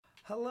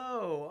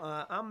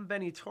Hello, I'm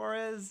Benny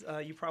Torres.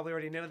 You probably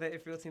already know that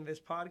if you're listening to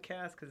this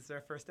podcast because it's our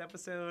first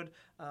episode.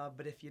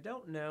 But if you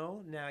don't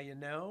know, now you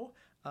know.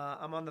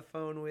 I'm on the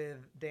phone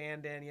with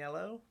Dan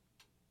Daniello.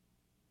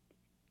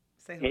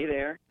 Say Hey hello.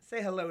 there.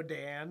 Say hello,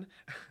 Dan.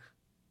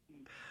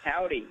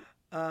 Howdy.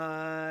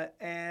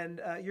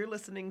 And you're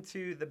listening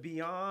to the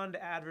Beyond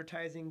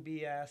Advertising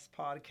BS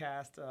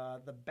podcast,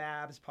 the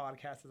Babs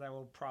podcast, as I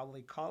will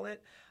probably call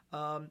it.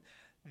 Um,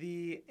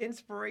 the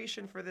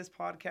inspiration for this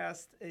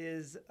podcast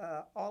is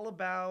all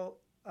about,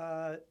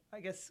 I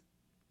guess,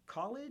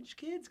 college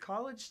kids,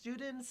 college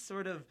students,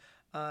 sort of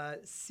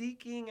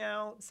seeking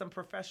out some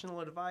professional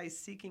advice,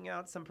 seeking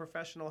out some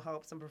professional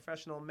help, some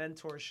professional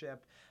mentorship.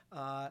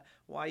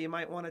 Why you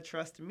might want to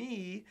trust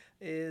me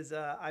is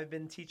I've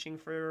been teaching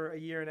for a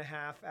year and a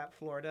half at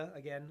Florida.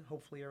 Again,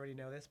 hopefully you already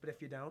know this, but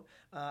if you don't,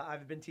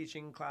 I've been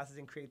teaching classes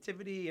in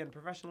creativity and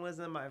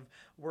professionalism. I've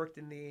worked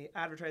in the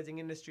advertising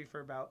industry for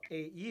about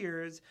 8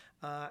 years.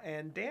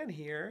 And Dan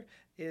here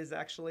is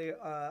actually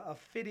a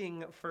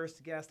fitting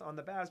first guest on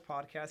the Babs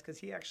podcast because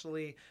he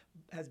actually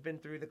has been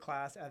through the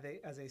class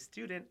as a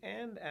student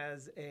and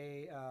as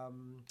a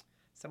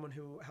someone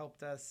who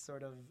helped us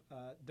sort of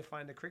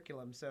define the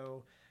curriculum.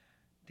 So,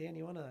 Dan,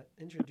 you want to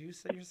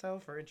introduce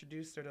yourself or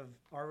introduce sort of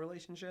our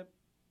relationship?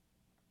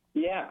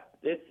 Yeah,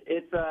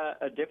 it's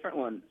a different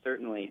one,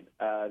 certainly,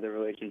 the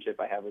relationship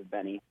I have with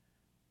Benny.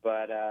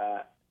 But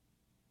I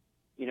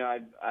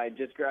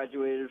just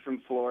graduated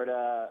from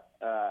Florida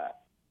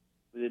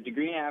with a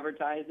degree in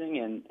advertising,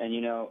 and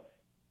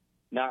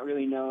not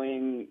really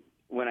knowing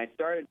when I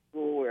started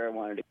school where I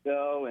wanted to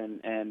go,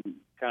 and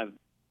kind of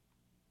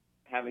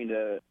having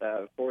to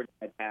forge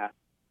my path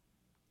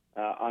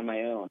on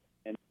my own.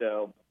 And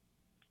so,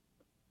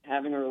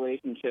 having a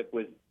relationship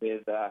with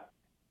a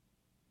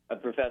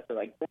professor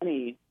like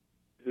Benny,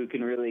 who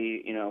can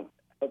really,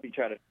 help you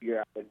try to figure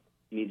out what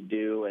you need to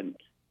do and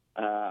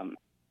how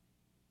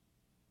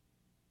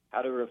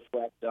to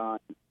reflect on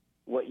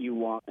what you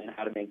want and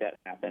how to make that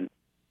happen.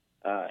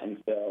 And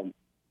so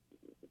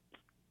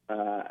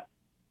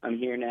I'm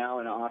here now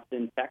in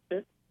Austin,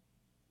 Texas,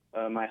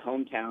 my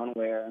hometown,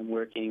 where I'm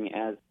working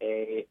as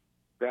a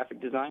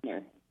graphic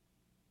designer,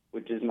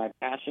 which is my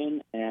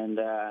passion, and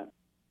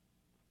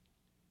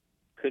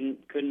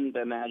couldn't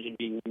imagine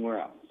being anywhere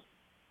else.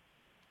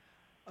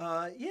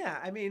 Yeah,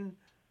 I mean,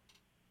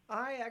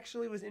 I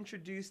actually was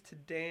introduced to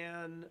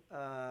Dan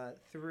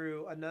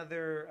through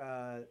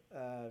another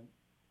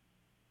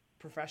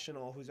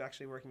professional who's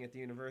actually working at the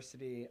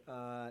university.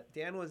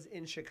 Dan was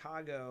in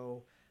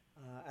Chicago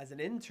as an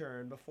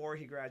intern before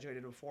he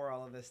graduated, before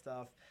all of this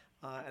stuff.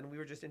 And we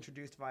were just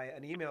introduced via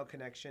an email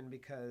connection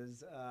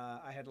because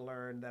I had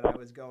learned that I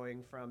was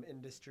going from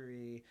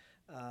industry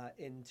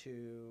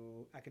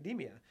into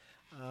academia.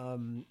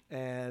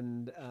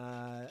 And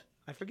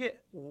I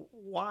forget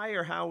why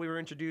or how we were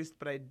introduced,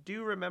 but I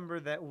do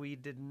remember that we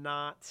did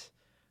not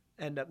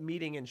end up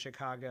meeting in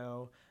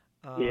Chicago.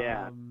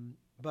 Yeah.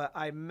 But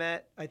I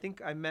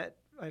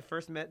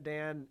first met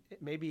Dan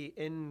maybe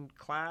in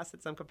class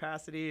at some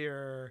capacity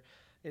or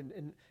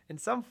in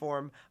some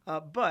form.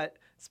 But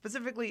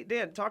specifically,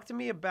 Dan, talk to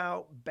me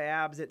about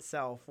Babs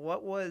itself.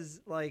 What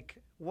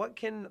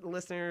can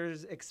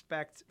listeners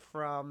expect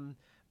from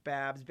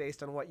Babs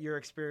based on what your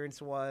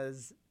experience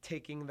was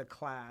taking the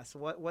class?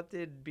 What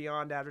did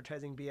Beyond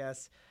Advertising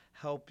BS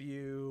help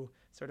you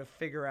sort of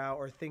figure out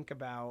or think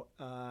about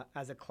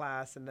as a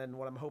class? And then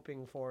what I'm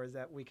hoping for is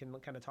that we can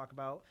kind of talk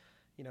about,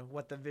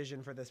 what the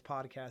vision for this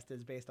podcast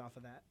is based off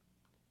of that.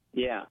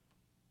 Yeah.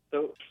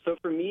 So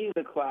for me,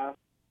 the class,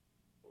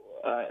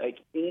 like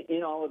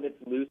in all of its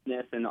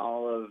looseness and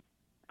all of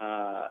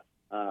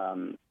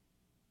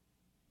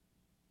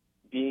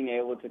being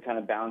able to kind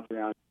of bounce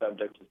around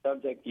subject to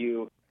subject,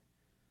 you're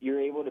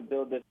able to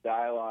build this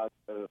dialogue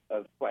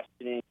of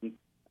questioning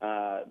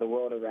the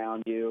world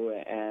around you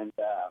and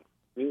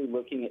really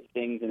looking at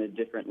things in a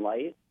different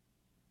light,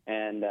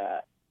 and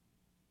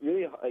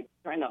really like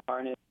trying to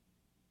harness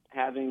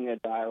having a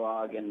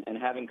dialogue and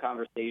having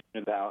conversation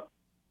about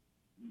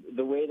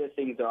the way that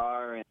things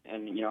are and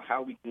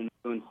how we can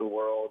influence the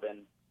world. And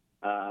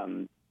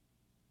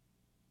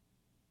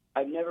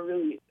I've never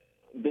really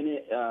been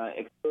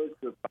exposed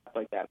to a class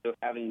like that, so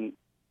having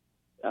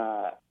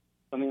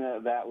something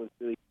like that was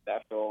really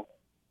special.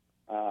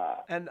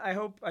 And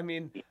I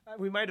mean, I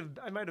might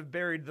have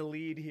buried the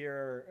lead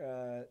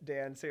here,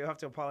 Dan. So you'll have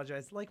to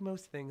apologize. Like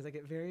most things, I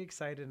get very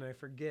excited and I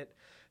forget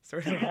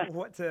sort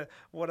of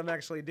what I'm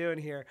actually doing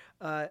here.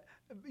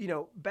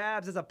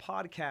 Babs is a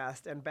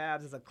podcast and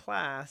Babs is a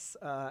class.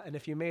 And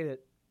if you made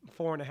it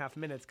 4.5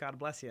 minutes, God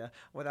bless you,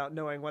 without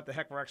knowing what the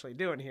heck we're actually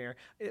doing here.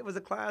 It was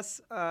a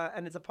class,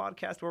 and it's a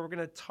podcast where we're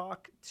going to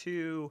talk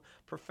to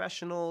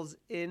professionals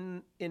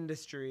in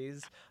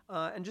industries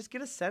and just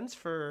get a sense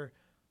for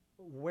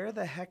where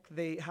the heck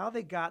how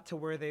they got to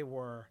where they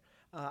were.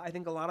 I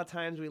think a lot of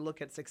times we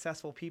look at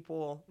successful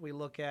people, we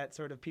look at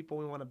sort of people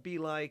we want to be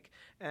like,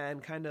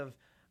 and kind of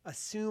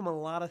assume a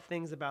lot of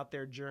things about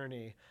their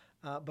journey.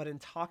 But in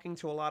talking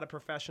to a lot of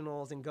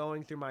professionals and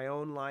going through my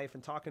own life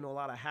and talking to a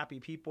lot of happy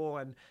people,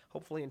 and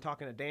hopefully in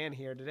talking to Dan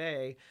here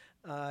today,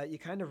 you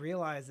kind of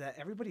realize that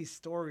everybody's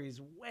story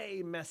is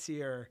way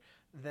messier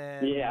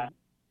than, Yeah.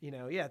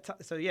 Yeah.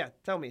 So yeah,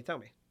 tell me.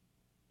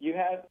 You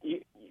have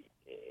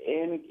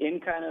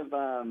in kind of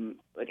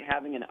like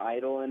having an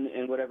idol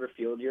in whatever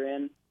field you're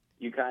in,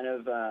 you kind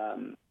of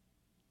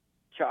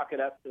chalk it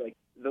up to like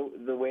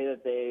the way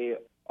that they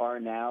are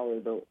now, or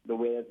the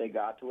way that they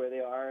got to where they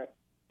are,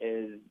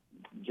 is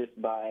just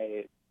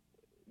by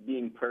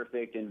being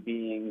perfect and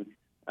being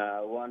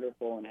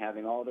wonderful and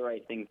having all the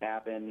right things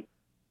happen.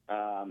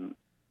 But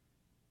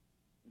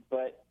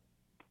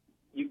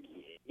you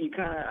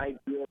kind of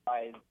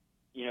idealize,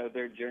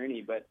 their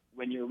journey, but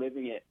when you're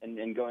living it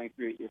and going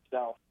through it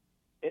yourself,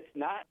 it's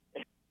not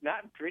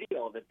pretty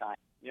all the time.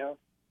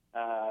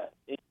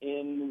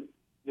 In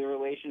the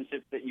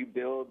relationships that you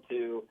build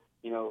to,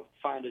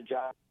 find a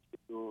job,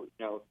 to,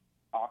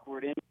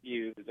 awkward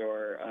interviews,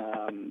 or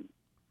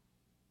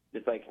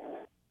just like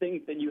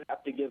things that you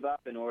have to give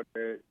up in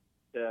order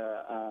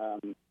to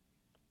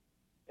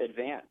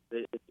advance.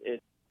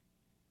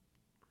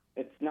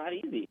 It's not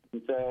easy.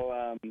 And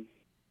so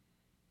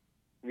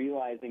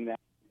realizing that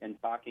and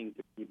talking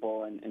to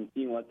people and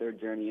seeing what their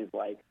journey is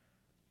like,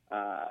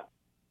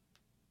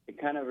 it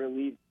kind of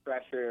relieves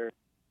pressure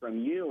from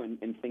you and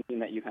thinking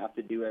that you have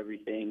to do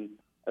everything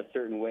a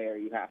certain way, or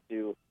you have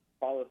to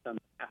follow some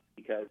path,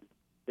 because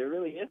there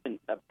really isn't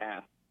a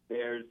path.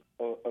 There's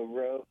a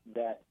road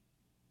that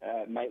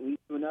might lead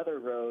to another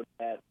road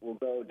that will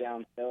go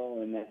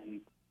downhill, and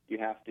then you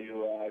have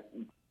to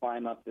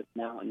climb up this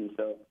mountain.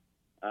 So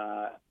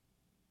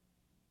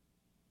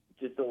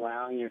just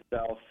allowing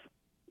yourself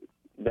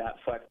that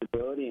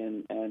flexibility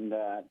and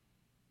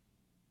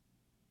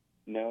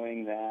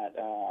knowing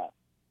that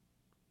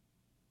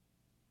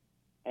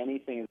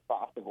anything is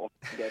possible.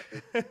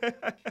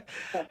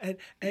 And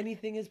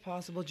anything is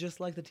possible, just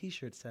like the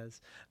T-shirt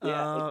says.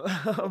 Yeah.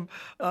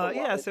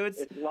 Yeah. So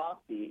it's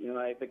lofty.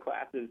 Like the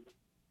class is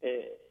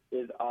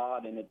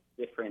odd, and it's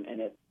different,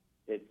 and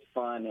it's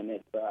fun, and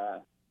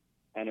it's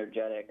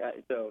energetic.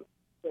 So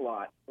it's a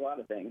lot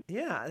of things.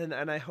 Yeah,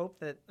 and I hope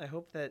that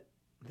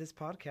this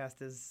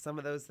podcast is some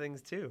of those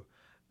things too.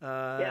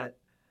 Yeah.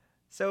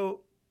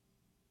 So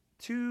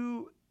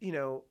to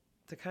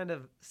kind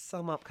of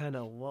sum up kind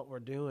of what we're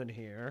doing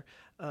here,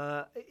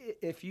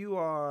 if you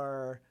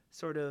are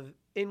sort of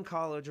in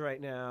college right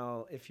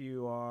now, if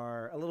you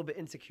are a little bit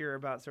insecure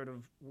about sort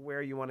of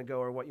where you want to go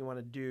or what you want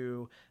to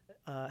do,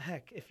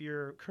 heck, if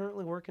you're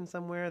currently working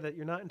somewhere that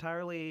you're not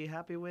entirely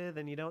happy with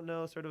and you don't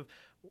know sort of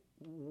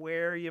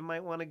where you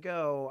might want to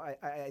go,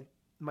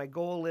 my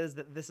goal is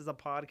that this is a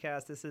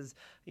podcast. This is,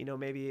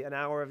 maybe an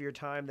hour of your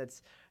time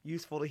that's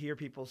useful to hear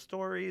people's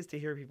stories, to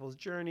hear people's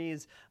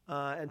journeys,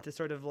 and to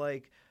sort of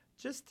like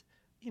just,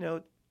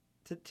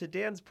 to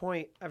Dan's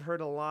point, I've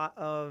heard a lot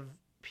of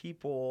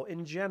people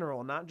in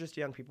general, not just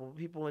young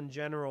people in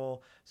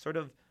general, sort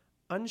of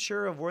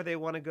unsure of where they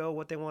want to go,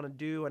 what they want to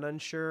do, and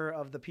unsure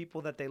of the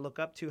people that they look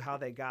up to, how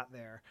they got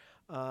there.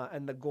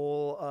 And the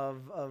goal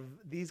of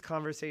these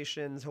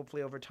conversations,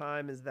 hopefully over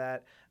time, is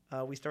that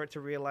we start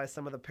to realize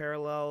some of the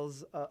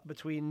parallels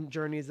between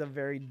journeys of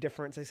very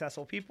different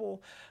successful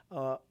people,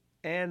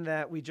 and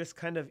that we just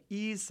kind of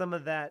ease some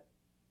of that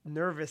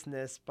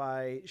nervousness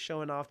by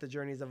showing off the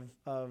journeys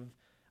of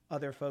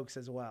other folks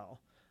as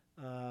well.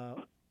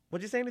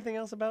 Would you say anything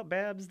else about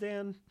Babs,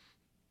 Dan?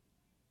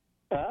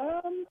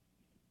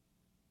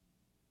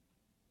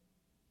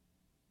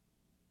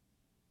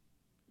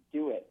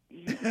 Do it.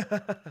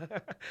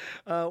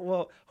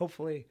 Well,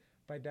 hopefully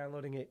by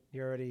downloading it,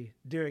 you're already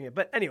doing it.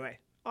 But anyway,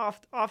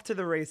 off to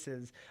the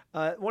races.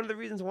 One of the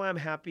reasons why I'm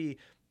happy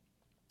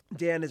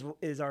Dan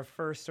is our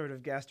first sort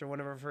of guest, or one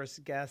of our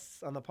first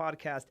guests on the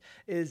podcast,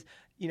 is,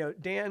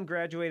 Dan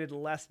graduated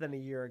less than a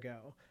year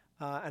ago.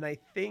 And I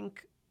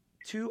think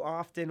too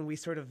often we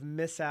sort of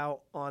miss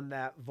out on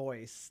that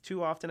voice.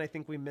 Too often I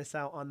think we miss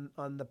out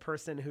on the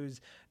person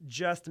who's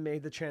just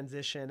made the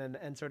transition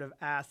and sort of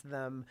ask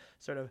them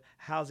sort of,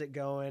 how's it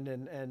going,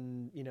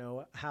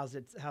 and how's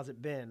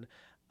it been.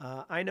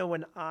 I know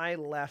when I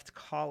left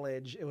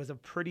college, it was a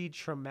pretty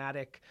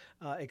traumatic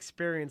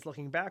experience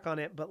looking back on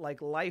it, but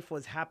like life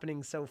was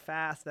happening so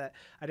fast that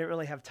I didn't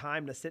really have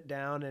time to sit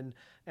down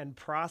and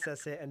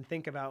process it and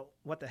think about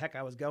what the heck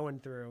I was going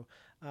through.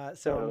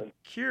 So I'm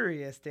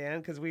curious, Dan,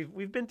 because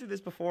we've been through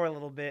this before a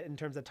little bit in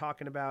terms of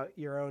talking about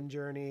your own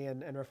journey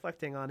and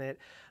reflecting on it.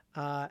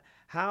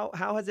 How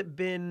has it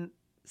been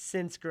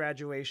since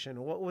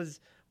graduation? What was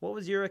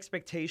your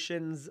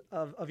expectations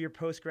of your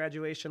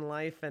post-graduation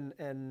life,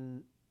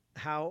 and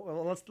how?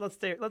 Well,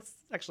 let's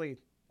actually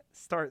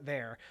start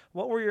there.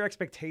 What were your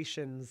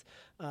expectations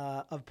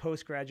of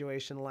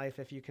post-graduation life,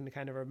 if you can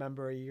kind of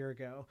remember a year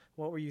ago?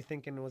 What were you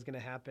thinking was going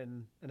to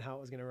happen and how it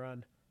was going to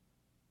run?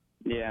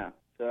 Yeah.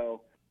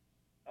 So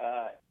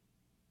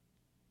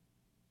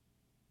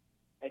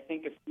I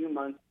think a few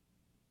months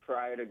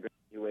prior to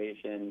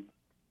graduation,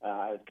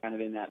 I was kind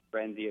of in that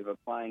frenzy of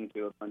applying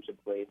to a bunch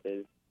of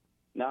places,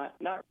 not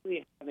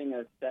really having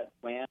a set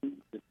plan,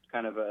 just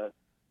kind of a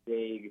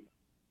vague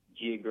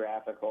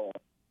geographical.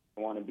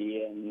 I want to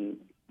be in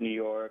New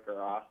York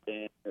or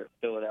Austin or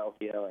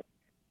Philadelphia,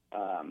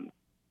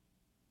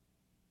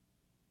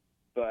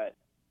 but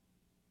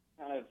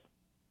kind of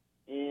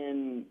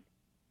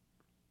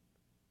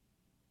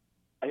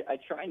I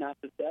try not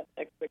to set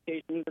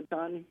expectations a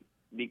ton,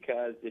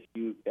 because if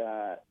you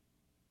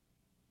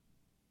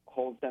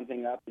hold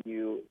something up and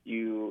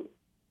you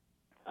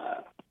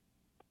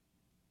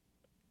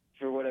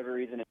for whatever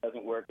reason it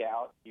doesn't work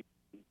out, you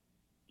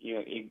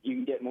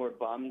can get more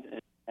bummed,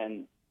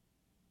 and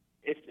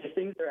if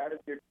things are out of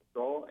your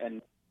control,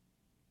 and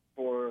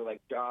for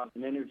like jobs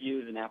and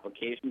interviews and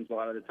applications, a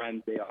lot of the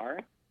times they are,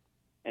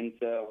 and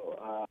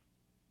so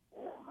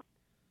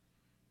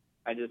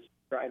I just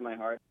tried my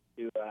hardest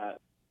to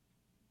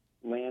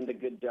land a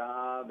good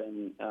job,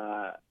 and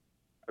I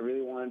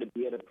really wanted to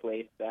be at a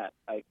place that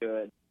I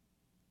could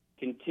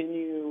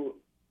continue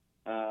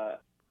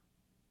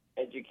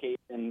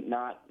education,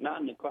 not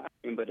in the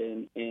classroom, but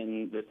in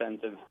the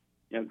sense of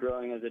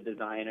growing as a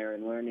designer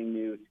and learning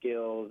new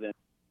skills, and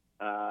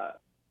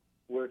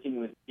working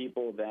with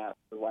people that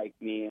were like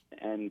me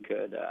and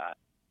could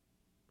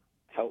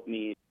help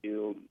me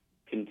to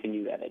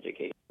continue that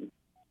education.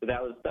 So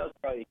that was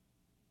probably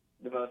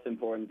the most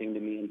important thing to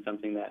me, and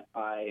something that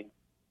I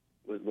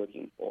was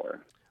looking for.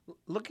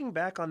 Looking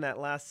back on that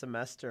last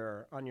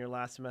semester, on your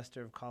last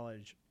semester of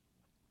college,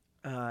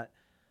 what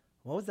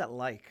was that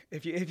like?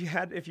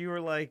 If you were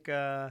like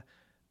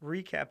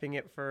recapping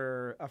it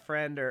for a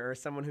friend or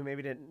someone who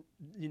maybe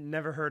you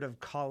never heard of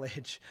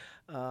college,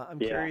 I'm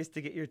curious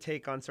to get your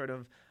take on sort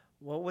of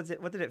what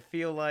did it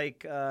feel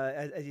like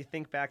as you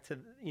think back to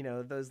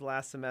those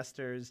last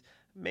semesters?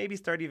 Maybe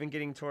start even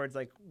getting towards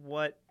like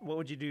what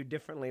would you do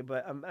differently?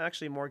 But I'm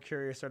actually more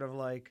curious, sort of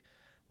like,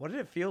 what did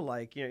it feel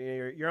like?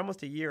 You're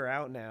almost a year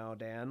out now,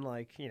 Dan.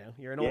 Like,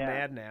 you're an old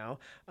man now.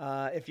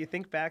 If you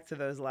think back to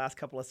those last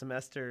couple of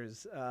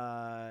semesters,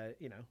 what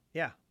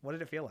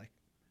did it feel like?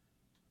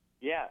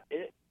 Yeah,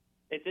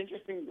 it's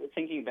interesting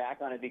thinking back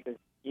on it, because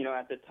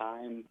at the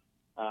time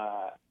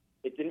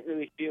it didn't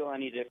really feel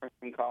any different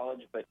from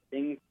college, but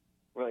things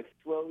were like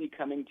slowly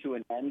coming to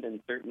an end, and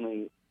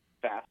certainly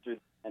faster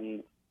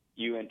than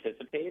you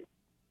anticipate.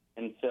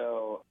 And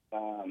so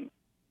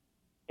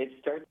it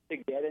starts to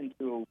get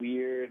into a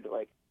weird,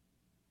 like,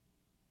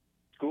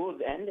 school's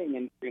ending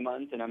in 3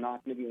 months, and I'm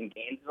not going to be in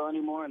Gainesville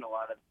anymore, and a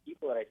lot of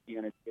people that I see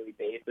on a daily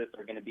basis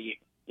are going to be,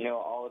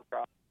 all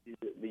across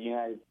the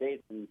United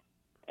States,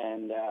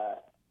 and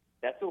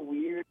that's a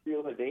weird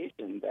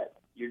realization that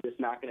you're just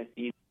not going to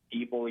see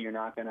people. You're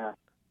not going to,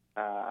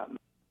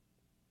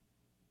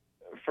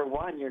 for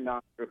one, you're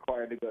not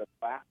required to go to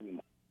class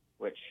anymore,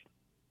 which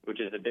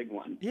is a big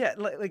one. Yeah,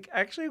 like I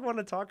actually want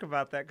to talk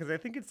about that, because I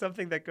think it's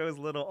something that goes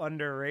a little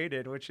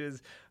underrated, which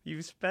is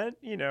you've spent,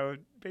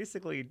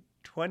 basically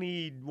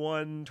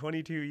 21,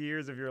 22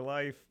 years of your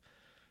life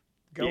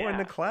going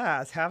to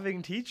class,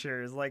 having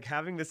teachers, like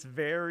having this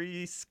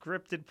very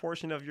scripted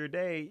portion of your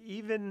day.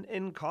 Even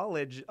in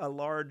college,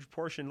 large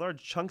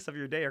chunks of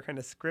your day are kind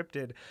of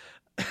scripted.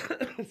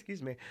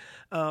 Excuse me.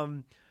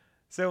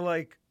 So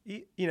like,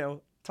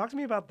 talk to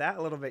me about that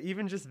a little bit,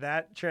 even just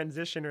that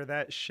transition or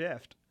that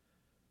shift.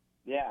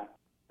 Yeah.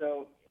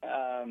 So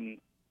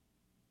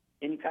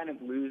in kind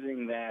of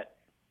losing that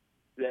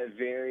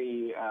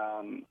very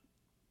kind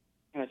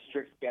of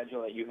strict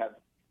schedule, that you have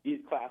these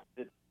classes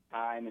at the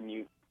time, and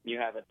you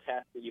have a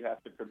test that you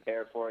have to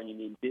prepare for, and you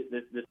need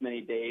this many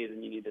days,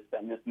 and you need to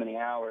spend this many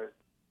hours.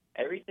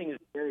 Everything is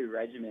very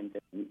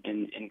regimented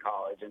in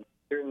college, and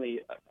certainly,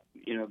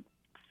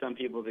 some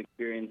people's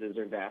experiences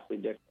are vastly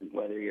different,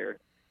 whether you're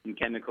in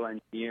chemical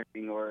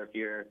engineering or if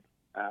you're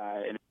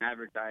in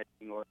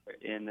advertising or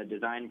in the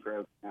design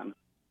program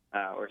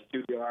or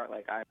studio art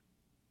like I.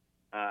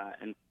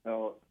 And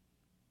so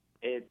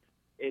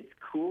it's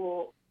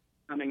cool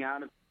coming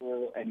out of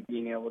school and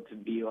being able to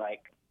be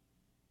like,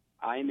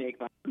 I make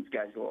my own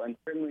schedule, and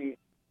certainly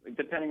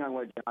depending on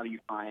what job you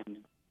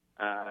find,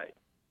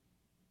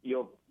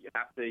 you'll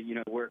have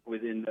to work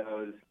within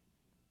those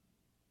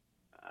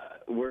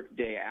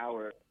workday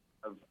hours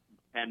of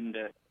 10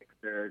 to 6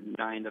 or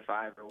 9 to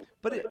 5.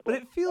 But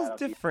it feels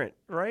different,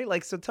 right?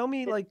 Like, so tell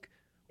me, like,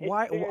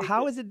 why?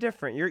 How is it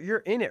different? You're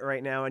in it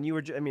right now, and you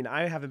were. I mean,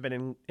 I haven't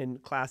been in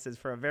classes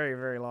for a very,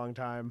 very long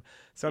time,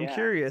 so I'm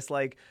curious.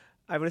 Like,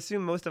 I would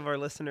assume most of our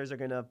listeners are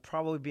going to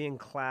probably be in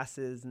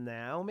classes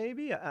now.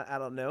 Maybe I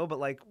don't know, but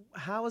like,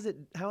 how is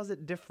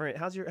it different?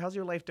 How's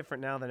your life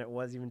different now than it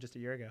was even just a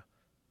year ago?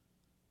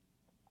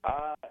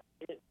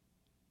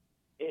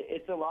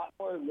 It's a lot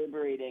more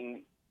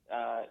liberating,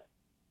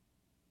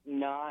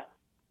 not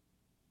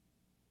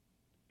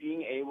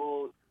being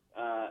able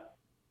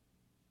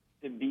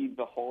to be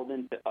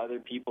beholden to other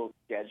people's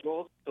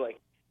schedules. So, like,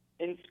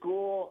 in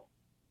school,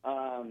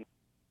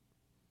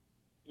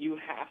 you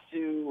have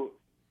to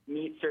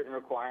meet certain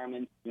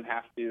requirements. You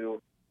have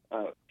to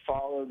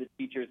follow the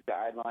teacher's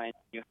guidelines.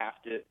 You have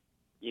to,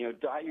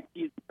 dot your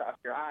T's and cross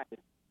your I's.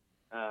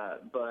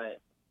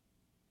 But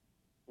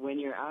when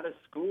you're out of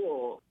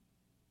school,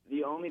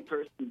 the only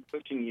person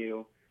pushing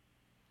you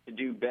to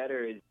do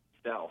better is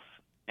self,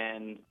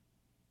 and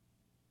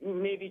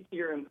maybe to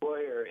your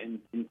employer in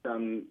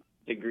some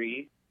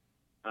degree,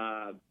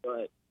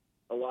 but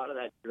a lot of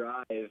that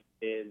drive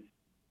it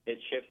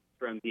shifts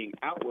from being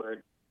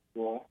outward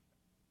goal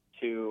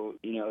to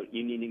you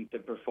needing to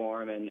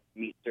perform and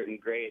meet certain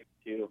grades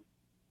to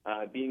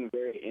being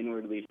very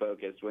inwardly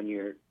focused when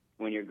you're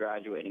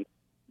graduating.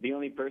 The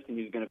only person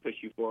who's going to push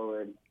you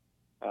forward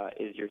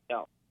is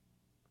yourself.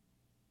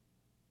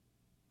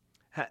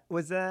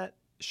 Was that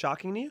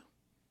shocking to you?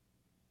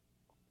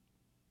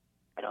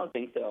 I don't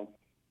think so.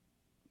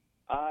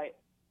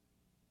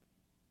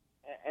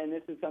 And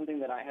this is something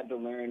that I had to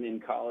learn in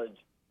college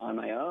on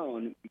my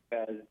own,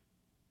 because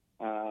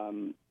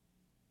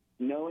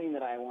knowing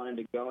that I wanted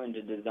to go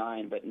into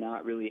design but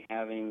not really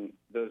having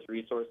those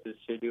resources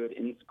to do it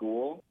in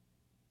school,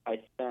 I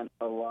spent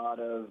a lot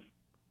of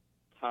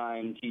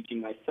time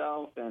teaching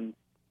myself and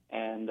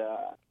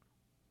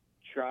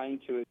trying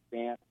to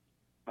advance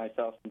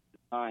myself in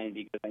design,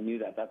 because I knew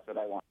that that's what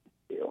I wanted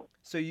to do.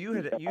 So you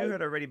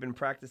had already been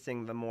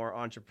practicing the more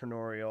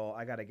entrepreneurial,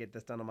 I got to get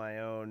this done on my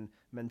own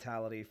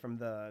mentality from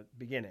the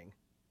beginning,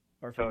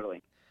 or from,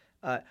 Totally.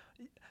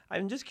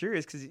 I'm just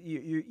curious because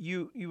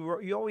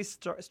you always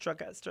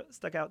stuck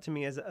out to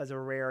me as a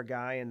rare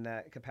guy in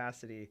that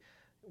capacity.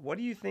 What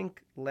do you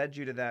think led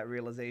you to that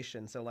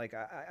realization? So like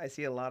I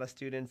see a lot of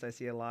students, I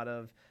see a lot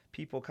of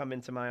people come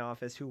into my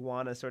office who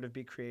want to sort of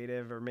be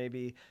creative, or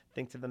maybe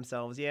think to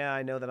themselves, yeah,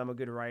 I know that I'm a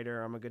good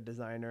writer, I'm a good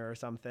designer or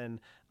something,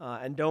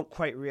 and don't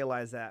quite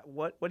realize that.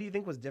 What do you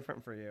think was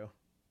different for you?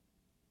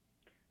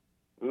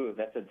 Ooh,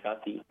 that's a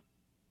toughie.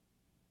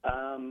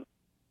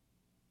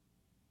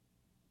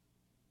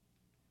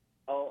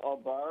 I'll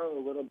borrow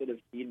a little bit of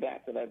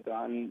feedback that I've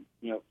gotten,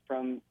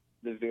 from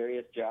the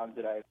various jobs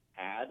that I've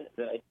had,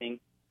 that I think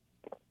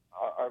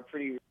are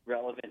pretty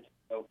relevant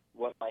to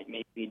what might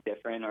make me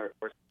different or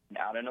stand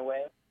out in a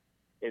way.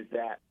 Is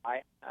that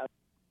I have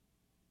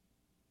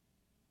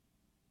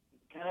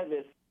kind of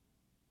this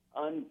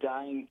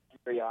undying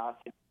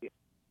curiosity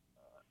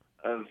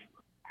of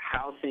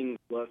how things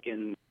look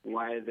and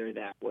why they're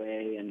that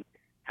way and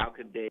how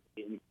could they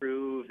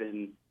improve,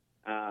 and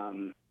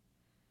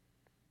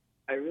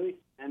I really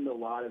spend a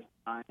lot of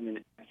time and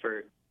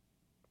effort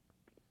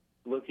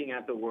looking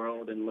at the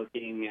world and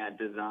looking at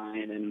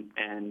design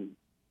and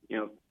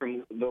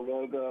from the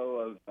logo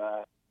of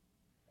a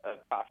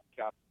coffee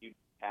shop you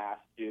pass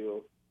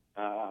to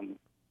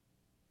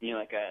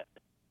like a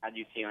ad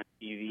you see on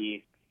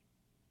TV.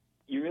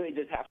 You really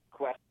just have to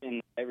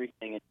question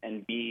everything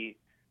and be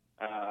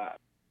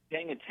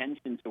paying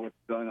attention to what's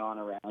going on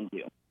around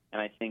you.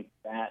 And I think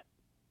that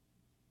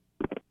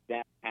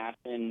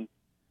passion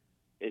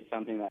is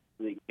something that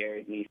really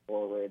carried me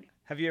forward.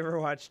 Have you ever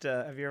watched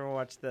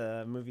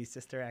the movie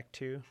Sister Act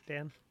 2,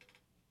 Dan?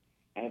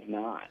 I have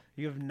not.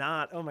 You have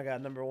not? Oh my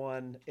God! Number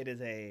one, it is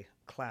a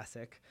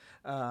classic.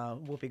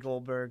 Whoopi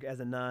Goldberg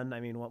as a nun. I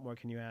mean, what more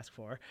can you ask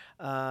for?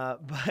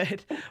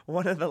 But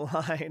one of the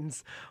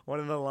lines,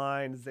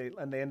 they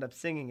end up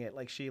singing it.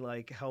 Like she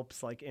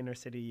helps inner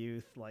city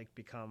youth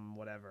become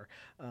whatever.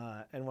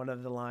 And one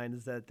of the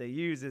lines that they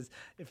use is,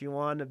 if you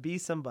want to be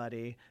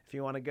somebody, if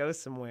you want to go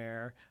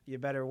somewhere, you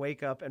better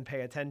wake up and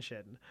pay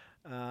attention.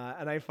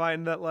 And I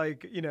find that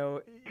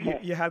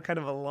you had kind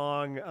of a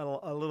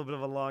little bit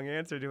of a long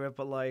answer to it,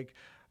 but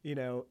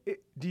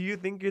do you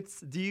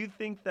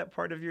think that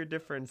part of your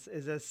difference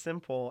is as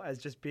simple as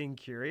just being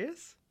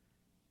curious?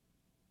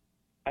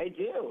 I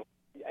do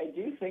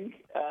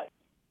think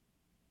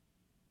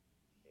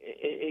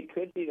it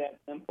could be that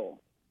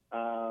simple.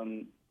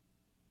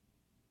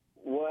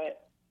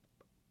 What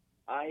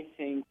I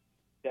think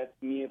sets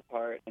me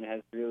apart and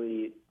has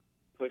really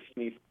pushed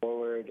me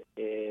forward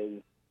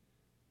is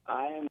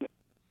I am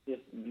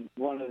just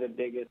one of the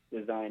biggest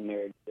design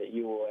nerds that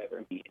you will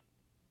ever meet.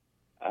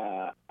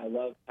 I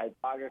love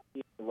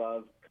typography, I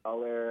love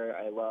color,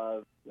 I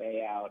love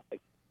layout.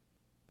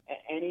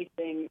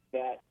 Anything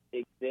that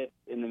exists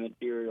in the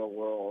material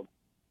world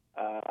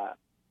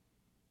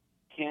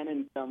can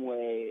in some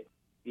way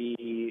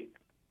be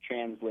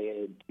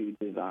translated to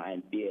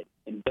design, be it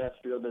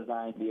industrial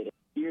design, be it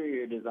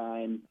exterior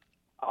design,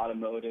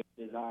 automotive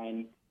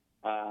design.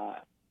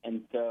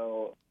 And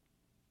so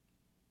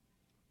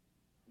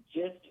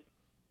just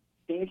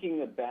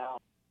thinking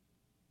about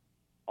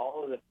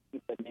all of the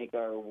things that make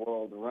our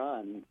world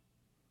run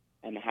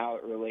and how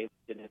it relates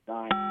to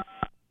design,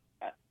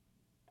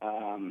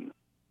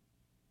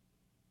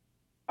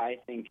 I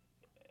think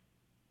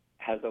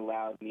has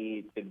allowed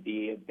me to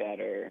be a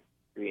better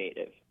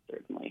creative,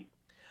 certainly.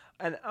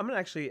 And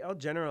I'll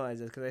generalize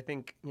this, because I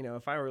think,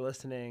 if I were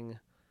listening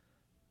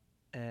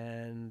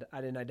and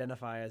I didn't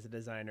identify as a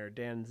designer,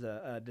 Dan's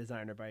a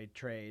designer by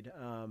trade,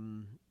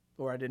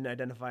 or I didn't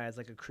identify as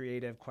a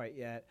creative quite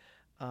yet,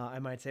 I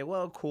might say,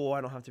 well, cool, I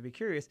don't have to be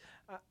curious.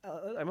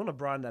 I'm going to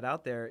broaden that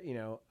out there.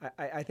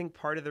 I think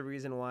part of the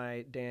reason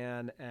why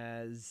Dan,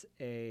 as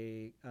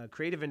a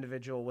creative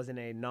individual, was in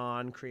a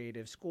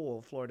non-creative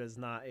school. Florida's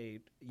not a,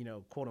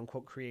 quote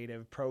unquote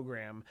creative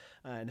program.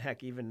 And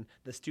heck, even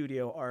the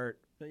studio art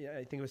Yeah,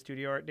 I think it was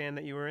studio art, Dan,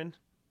 that you were in.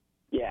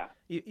 Yeah.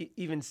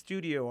 Even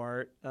studio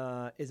art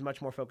is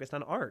much more focused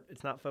on art.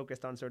 It's not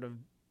focused on sort of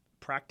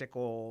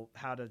practical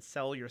how to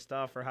sell your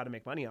stuff or how to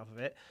make money off of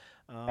it.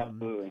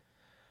 Absolutely.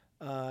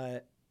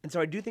 And so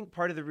I do think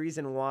part of the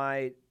reason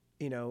why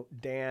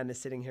Dan is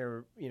sitting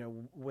here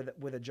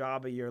with a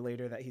job a year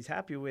later that he's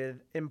happy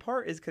with, in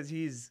part, is because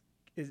is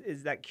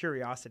that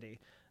curiosity.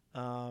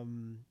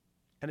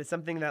 And it's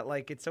something that,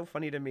 like, it's so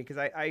funny to me because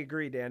I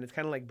agree, Dan. It's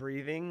kind of like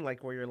breathing,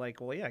 like where you're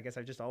like, well, yeah, I guess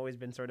I've just always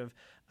been sort of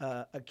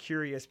a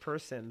curious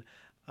person.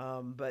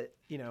 But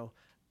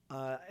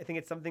I think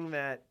it's something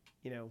that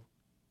I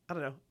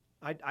don't know.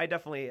 I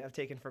definitely have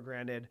taken for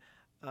granted.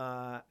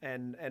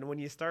 And when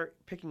you start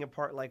picking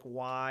apart like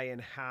why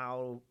and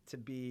how to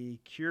be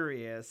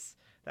curious,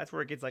 that's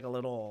where it gets like a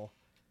little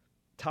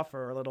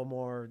tougher, a little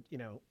more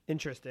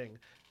interesting.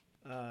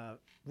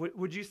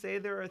 Would you say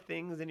there are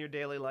things in your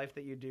daily life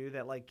that you do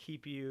that like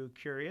keep you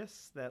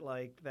curious, that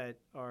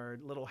are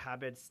little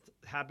habits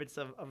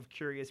of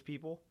curious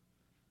people?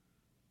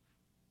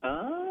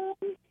 Um,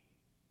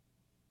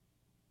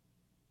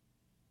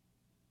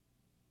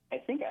 I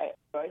think I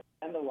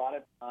spend a lot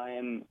of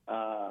time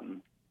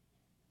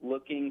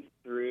looking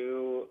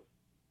through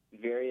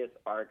various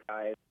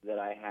archives that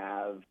I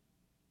have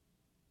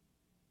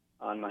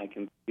on my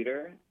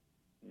computer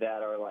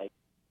that are like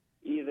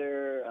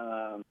either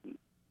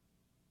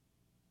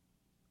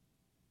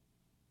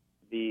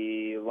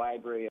the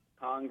Library of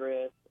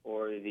Congress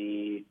or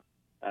the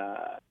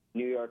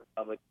New York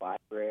Public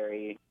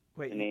Library,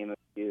 Wait, to name a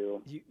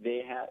few.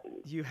 They have.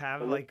 You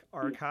have like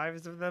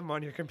archives of them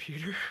on your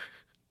computer?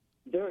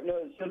 So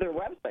they're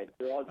websites.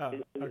 They're all.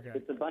 Okay.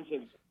 It's a bunch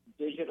of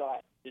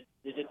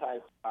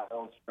digitized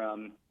files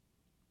from,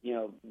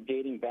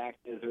 dating back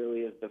as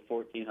early as the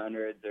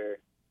 1400s, or,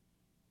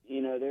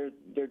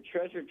 they're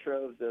treasure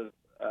troves of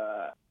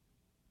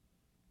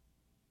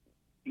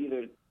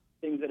either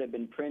things that have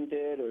been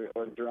printed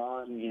or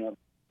drawn,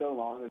 so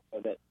long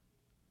ago that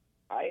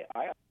I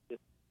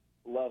just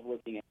love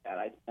looking at that.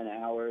 I spend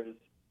hours,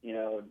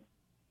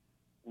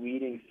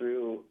 weeding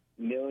through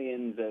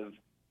millions of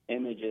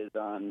images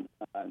on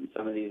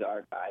some of these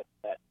archives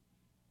that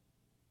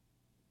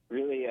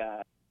really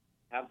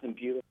have some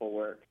beautiful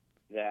work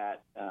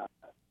that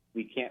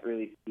we can't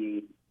really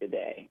see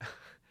today.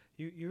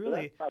 You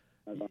really,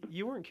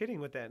 you weren't kidding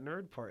with that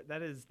nerd part.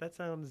 That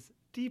sounds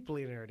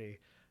deeply nerdy.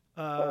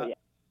 Yeah.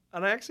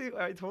 And I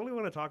totally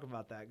want to talk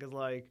about that because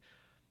like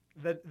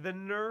the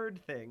nerd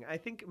thing, I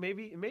think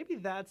maybe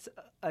that's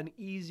an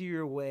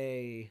easier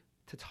way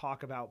to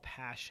talk about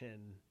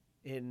passion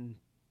in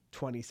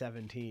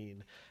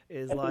 2017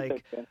 is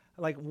like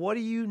what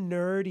are you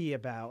nerdy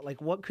about?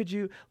 Like what could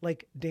you,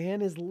 like,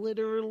 Dan is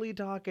literally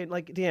talking,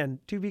 like, Dan,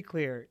 to be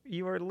clear,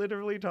 you are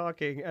literally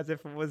talking as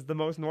if it was the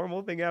most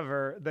normal thing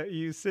ever that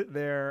you sit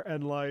there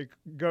and like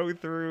go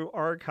through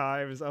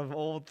archives of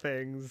old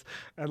things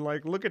and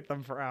like look at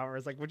them for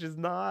hours, like, which is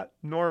not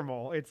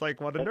normal. It's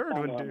like what a nerd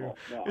would do.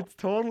 No. It's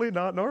totally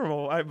not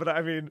normal. But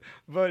I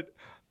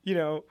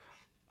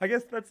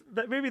guess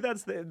maybe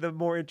that's the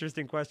more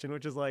interesting question,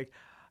 which is like,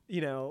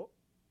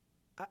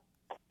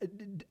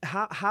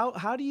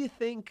 how do you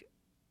think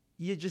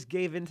you just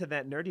gave into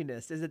that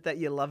nerdiness? Is it that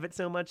you love it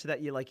so much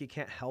that you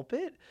can't help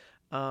it?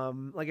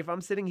 Like if I'm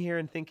sitting here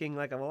and thinking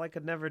like, well, I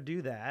could never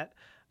do that.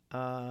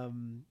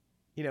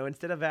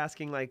 Instead of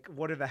asking like,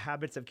 what are the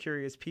habits of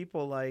curious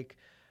people? Like,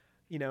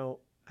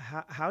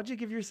 how'd you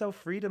give yourself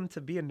freedom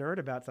to be a nerd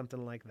about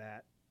something like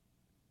that?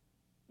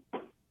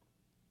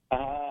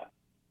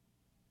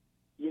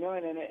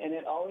 And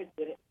it always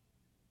did.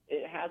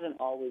 It hasn't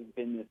always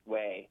been this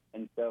way,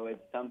 and so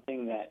it's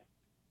something that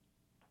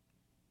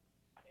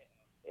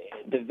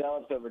it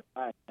develops over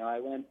time.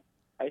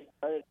 I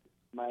started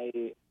my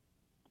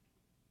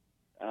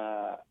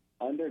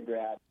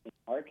undergrad in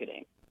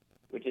marketing,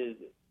 which is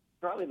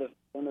probably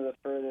one of the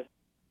furthest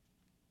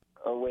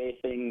away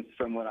things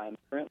from what I'm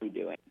currently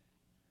doing.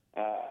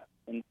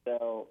 And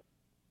so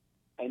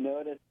I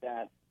noticed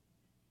that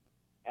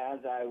as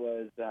I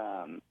was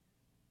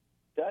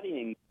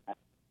studying that,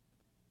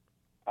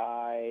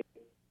 I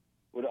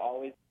would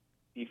always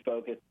be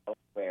focused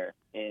elsewhere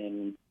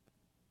in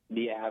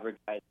the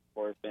advertising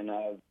portion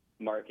of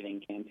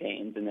marketing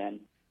campaigns, and then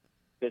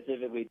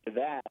specifically to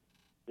that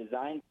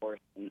design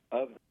portion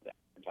of the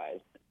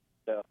advertisement.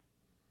 So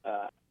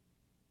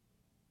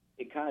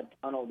it kind of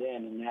tunneled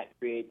in, and that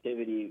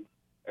creativity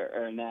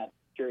and that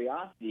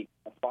curiosity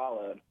kind of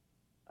followed.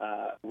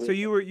 So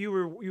you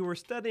were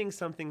studying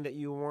something that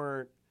you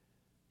weren't.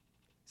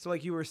 So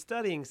like you were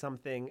studying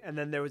something, and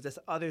then there was this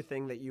other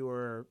thing that you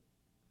were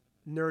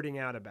nerding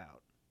out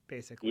about,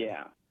 basically.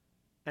 Yeah.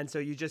 And so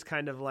you just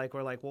kind of like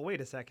were like, well,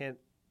 wait a second,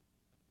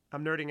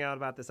 I'm nerding out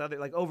about this other.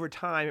 Like over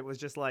time, it was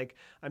just like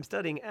I'm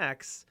studying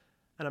X,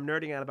 and I'm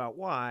nerding out about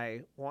Y.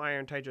 Why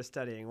aren't I just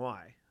studying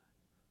Y?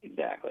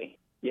 Exactly.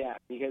 Yeah,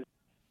 because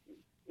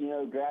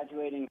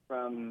graduating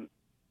from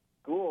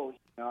school,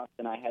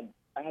 and I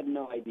had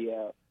no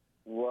idea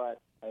what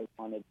I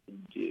wanted to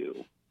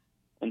do.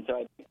 And so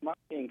I picked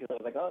marketing because I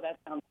was like, oh, that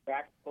sounds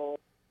practical,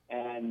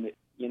 and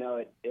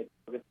it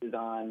focuses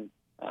on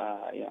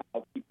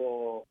how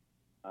people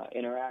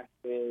interact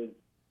with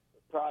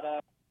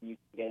products. You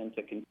can get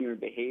into consumer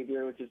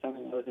behavior, which is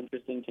something that was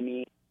interesting to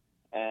me,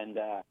 and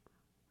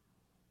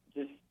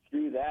just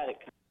through that, it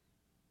kind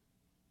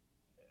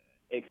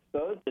of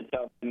exposed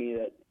itself to me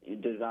that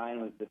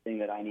design was the thing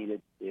that I needed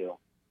to do.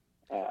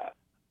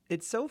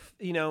 It's so,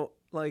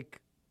 like,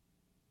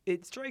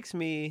 it strikes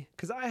me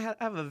because I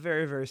have a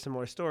very, very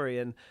similar story.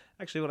 And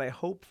actually, what I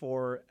hope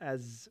for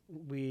as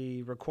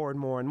we record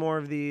more and more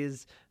of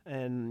these,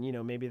 and,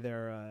 maybe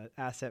they're an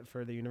asset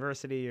for the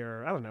university,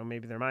 or I don't know,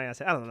 maybe they're my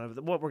asset. I don't know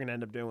what we're going to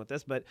end up doing with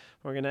this, but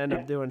we're going to end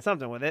up doing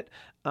something with it.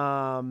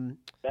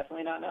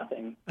 Definitely not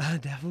nothing.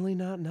 Definitely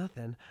not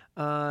nothing.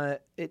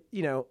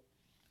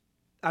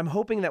 I'm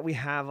hoping that we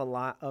have a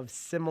lot of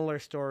similar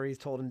stories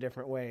told in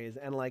different ways.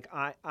 And like,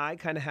 I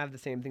kind of have the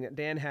same thing that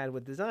Dan had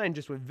with design,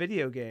 just with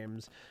video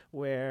games,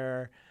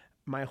 where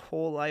my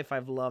whole life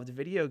I've loved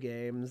video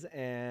games.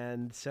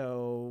 And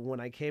so when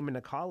I came into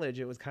college,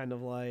 it was kind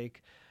of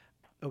like,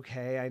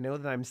 okay, I know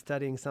that I'm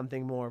studying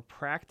something more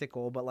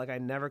practical, but like I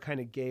never kind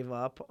of gave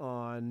up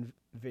on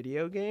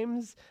video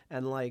games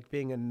and like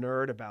being a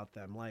nerd about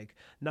them, like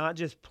not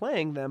just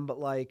playing them, but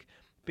like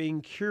being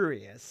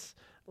curious.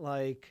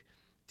 Like,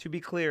 to be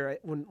clear,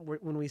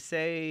 when we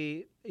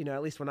say,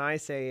 at least when I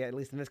say, at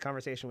least in this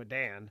conversation with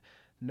Dan,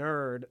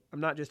 nerd, I'm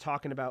not just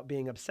talking about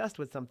being obsessed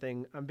with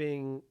something. I'm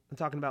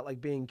talking about like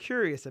being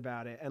curious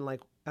about it, and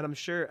I'm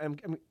sure,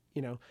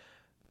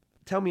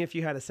 tell me if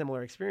you had a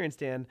similar experience,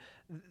 Dan.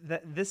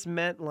 That this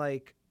meant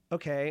like,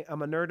 okay,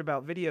 I'm a nerd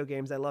about video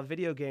games. I love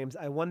video games.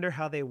 I wonder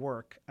how they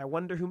work. I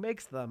wonder who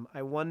makes them.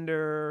 I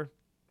wonder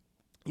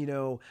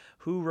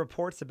who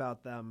reports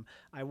about them.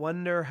 I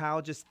wonder how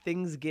just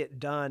things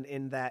get done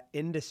in that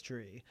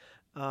industry.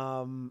 It's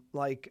almost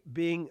like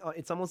being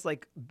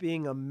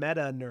a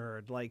meta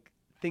nerd, like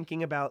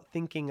thinking about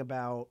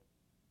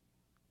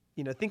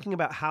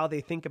how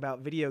they think about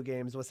video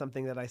games was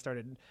something that I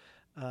started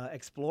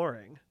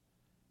exploring.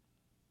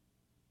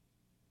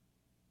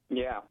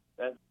 Yeah,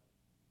 that's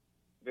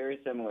very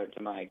similar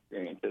to my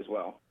experience as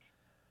well.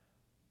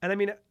 And I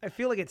mean, I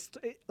feel like it's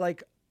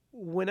like,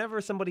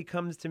 whenever somebody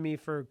comes to me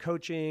for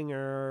coaching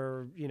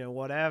or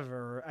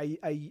whatever,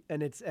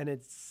 and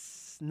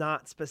it's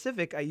not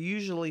specific, I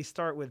usually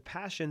start with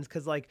passions,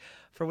 because like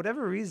for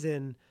whatever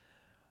reason,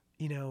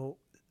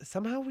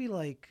 somehow we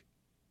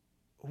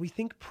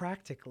think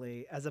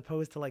practically as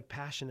opposed to like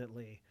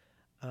passionately.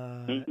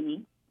 I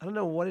don't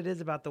know what it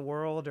is about the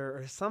world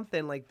or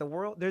something. Like the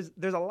world, there's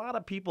a lot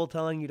of people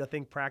telling you to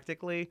think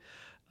practically.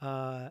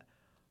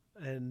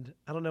 And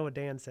I don't know what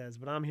Dan says,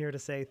 but I'm here to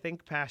say,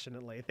 think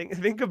passionately.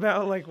 Think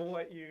about like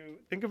what you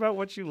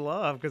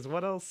love, because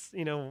what else,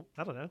 I don't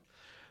know.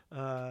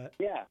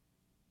 Yeah,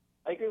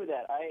 I agree with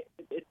that.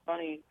 It's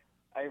funny.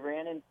 I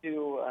ran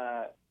into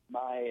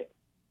my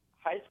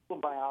high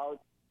school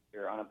biology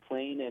teacher on a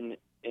plane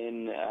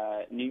in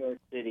New York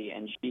City,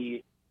 and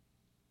she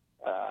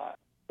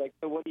like,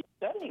 so what are you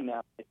studying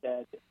now? I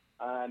said,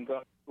 I'm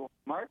going to school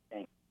for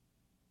marketing,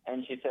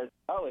 and she says,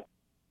 oh, it's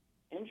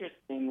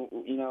interesting,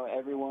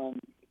 everyone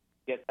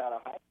gets out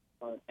of high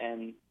school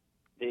and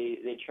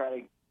they try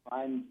to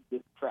find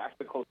this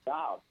practical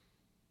job.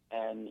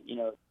 And,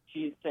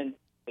 she's since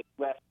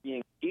left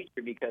being a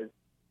teacher because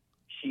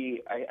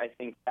I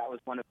think that was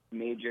one of the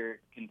major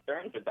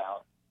concerns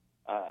about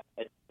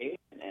education.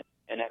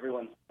 And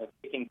everyone's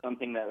picking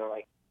something that are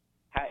like,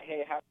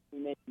 hey, how can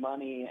we make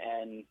money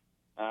and,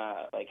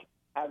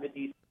 have a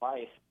decent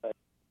life? But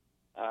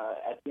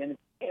at the end of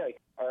the day, like,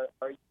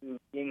 are you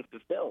being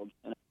fulfilled?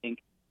 And I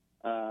think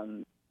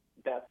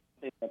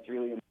that's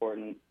really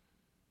important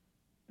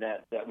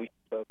that we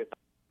should focus on.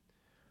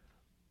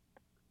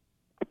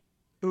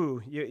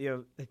 Ooh,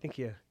 I think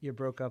you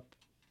broke up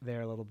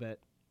there a little bit.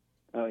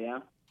 Oh yeah?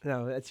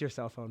 No, it's your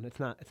cell phone. It's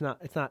not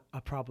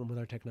a problem with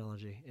our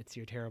technology. It's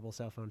your terrible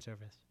cell phone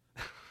service.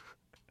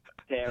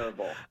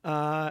 Terrible.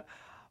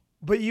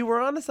 But you were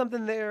onto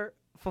something there.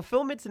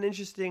 Fulfillment's an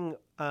interesting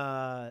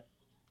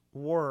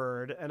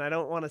word, and I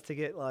don't want us to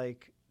get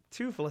like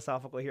too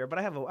philosophical here, but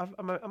I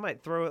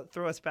might throw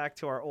us back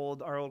to our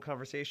old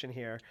conversation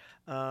here.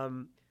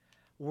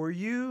 Were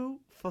you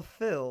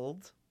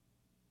fulfilled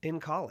in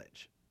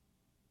college?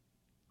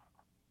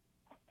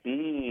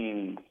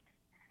 I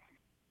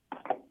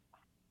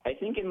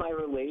think in my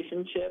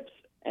relationships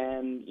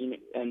and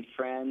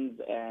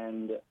friends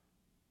and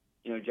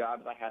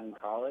jobs I had in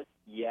college,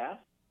 yes.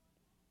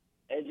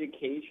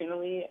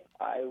 Educationally,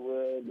 I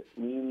would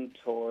lean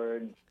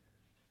towards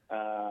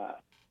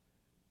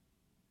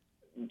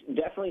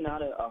definitely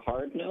not a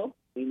hard no,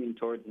 leaning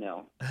towards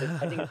no.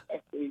 I think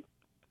especially,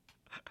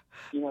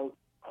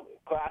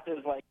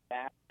 classes like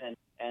that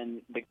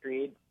and the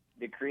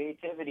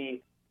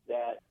creativity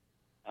that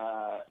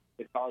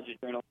the College of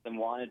Journalism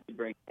wanted to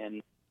bring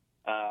in,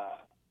 I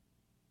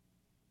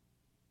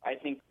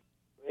think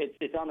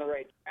it's on the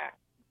right track.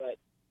 But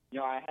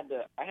I had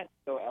to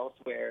go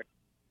elsewhere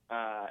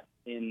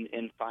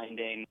in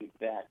finding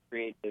that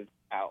creative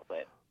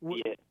outlet.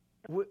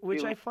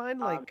 Which I find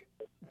like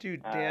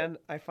Dude, Dan,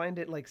 I find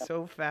it like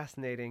so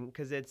fascinating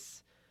because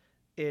it's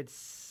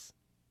it's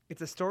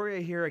a story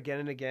I hear again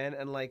and again,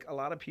 and like a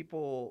lot of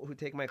people who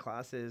take my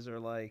classes or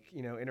like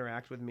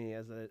interact with me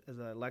as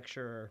a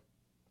lecturer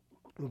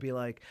will be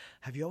like,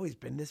 "Have you always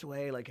been this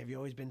way? Like, have you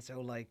always been so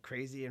like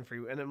crazy and free?"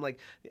 And I'm like,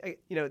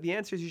 the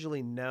answer is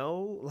usually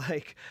no.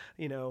 Like,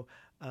 you know,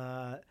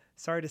 uh,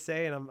 sorry to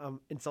say, and I'm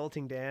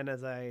insulting Dan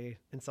as I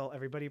insult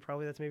everybody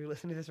probably that's maybe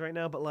listening to this right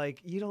now. But like,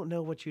 you don't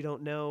know what you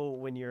don't know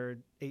when you're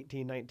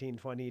 18, 19,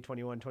 20,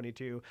 21,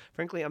 22.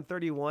 Frankly, I'm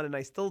 31 and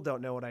I still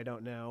don't know what I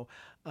don't know.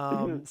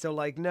 So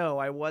like, no,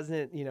 I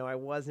wasn't. I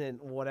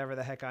wasn't whatever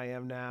the heck I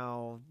am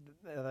now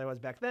that I was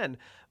back then.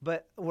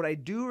 But what I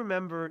do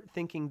remember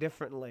thinking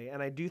differently,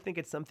 and I do think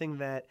it's something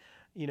that,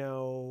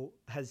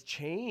 has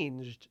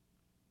changed,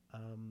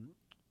 um,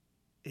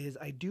 is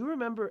I do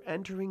remember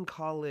entering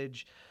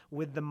college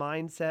with the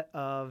mindset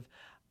of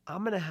I'm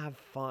going to have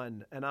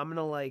fun and I'm going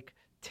to like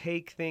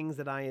take things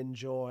that I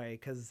enjoy.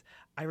 Because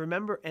I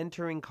remember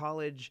entering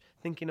college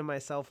thinking to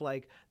myself,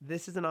 like,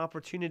 this is an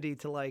opportunity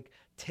to like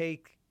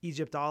take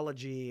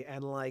Egyptology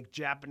and like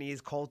Japanese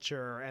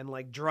culture and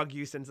like drug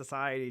use in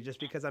society just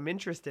because I'm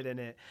interested in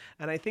it.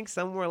 And I think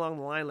somewhere along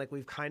the line, like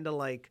we've kind of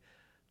like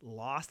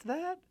lost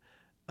that.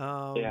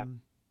 Yeah.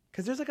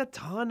 Because there's like a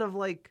ton of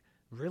like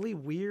really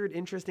weird,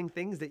 interesting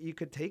things that you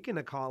could take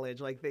into college.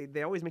 Like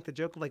they always make the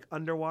joke of like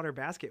underwater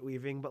basket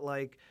weaving, but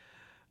like,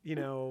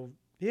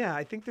 yeah,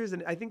 I think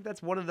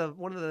that's one of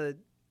the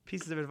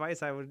pieces of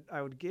advice I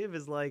would give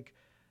is like,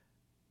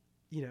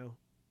 you know,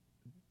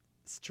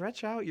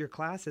 stretch out your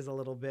classes a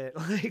little bit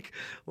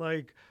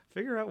like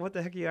figure out what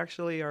the heck you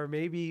actually are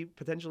maybe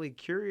potentially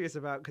curious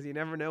about because you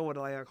never know what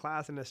like a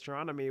class in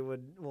astronomy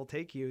will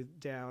take you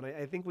down.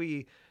 I think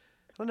I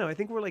don't know, I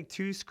think we're like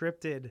too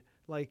scripted,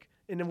 like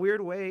in a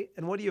weird way.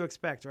 And what do you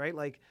expect, right?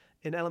 Like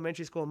in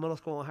elementary school, middle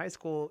school, and high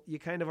school, you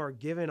kind of are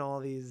given all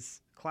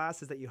these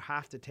classes that you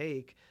have to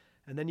take,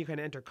 and then you kind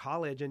of enter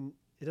college and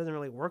it doesn't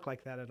really work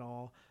like that at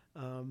all.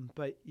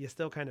 But you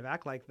still kind of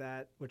act like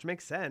that, which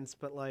makes sense.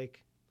 But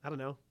like, I don't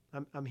know.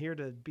 I'm here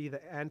to be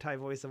the anti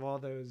voice of all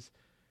those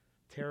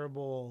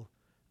terrible.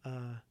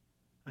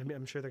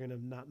 I'm sure they're gonna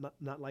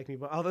not like me,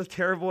 but all those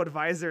terrible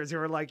advisors who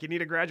are like, you need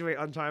to graduate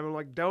on time. I'm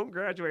like, don't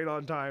graduate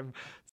on time.